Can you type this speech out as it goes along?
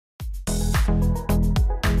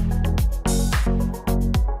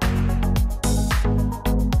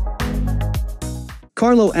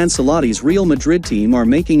Carlo Ancelotti's Real Madrid team are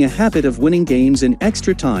making a habit of winning games in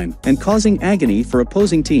extra time and causing agony for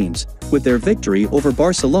opposing teams, with their victory over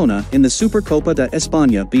Barcelona in the Supercopa de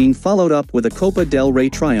España being followed up with a Copa del Rey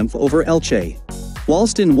triumph over Elche.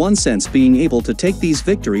 Whilst in one sense being able to take these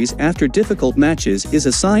victories after difficult matches is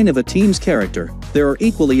a sign of a team's character, there are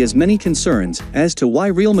equally as many concerns as to why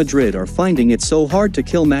Real Madrid are finding it so hard to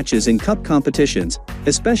kill matches in cup competitions,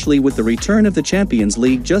 especially with the return of the Champions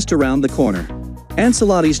League just around the corner.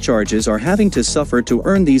 Ancelotti's charges are having to suffer to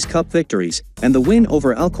earn these cup victories, and the win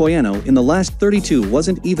over Alcoyano in the last 32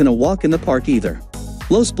 wasn't even a walk in the park either.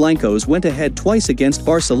 Los Blancos went ahead twice against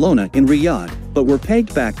Barcelona in Riyadh, but were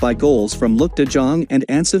pegged back by goals from Luuk de Jong and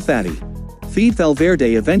Ansu Fati. Fede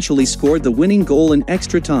Valverde eventually scored the winning goal in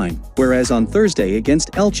extra time, whereas on Thursday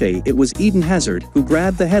against Elche it was Eden Hazard who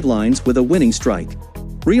grabbed the headlines with a winning strike.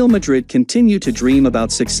 Real Madrid continue to dream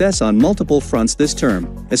about success on multiple fronts this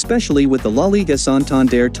term, especially with the La Liga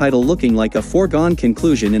Santander title looking like a foregone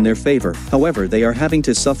conclusion in their favor. However, they are having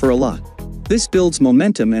to suffer a lot. This builds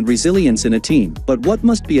momentum and resilience in a team, but what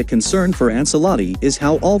must be a concern for Ancelotti is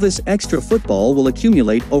how all this extra football will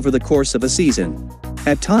accumulate over the course of a season.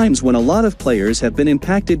 At times when a lot of players have been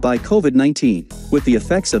impacted by COVID-19, with the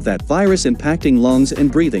effects of that virus impacting lungs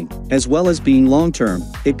and breathing, as well as being long-term,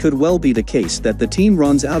 it could well be the case that the team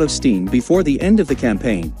runs out of steam before the end of the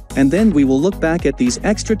campaign, and then we will look back at these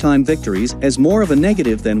extra time victories as more of a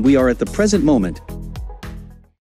negative than we are at the present moment,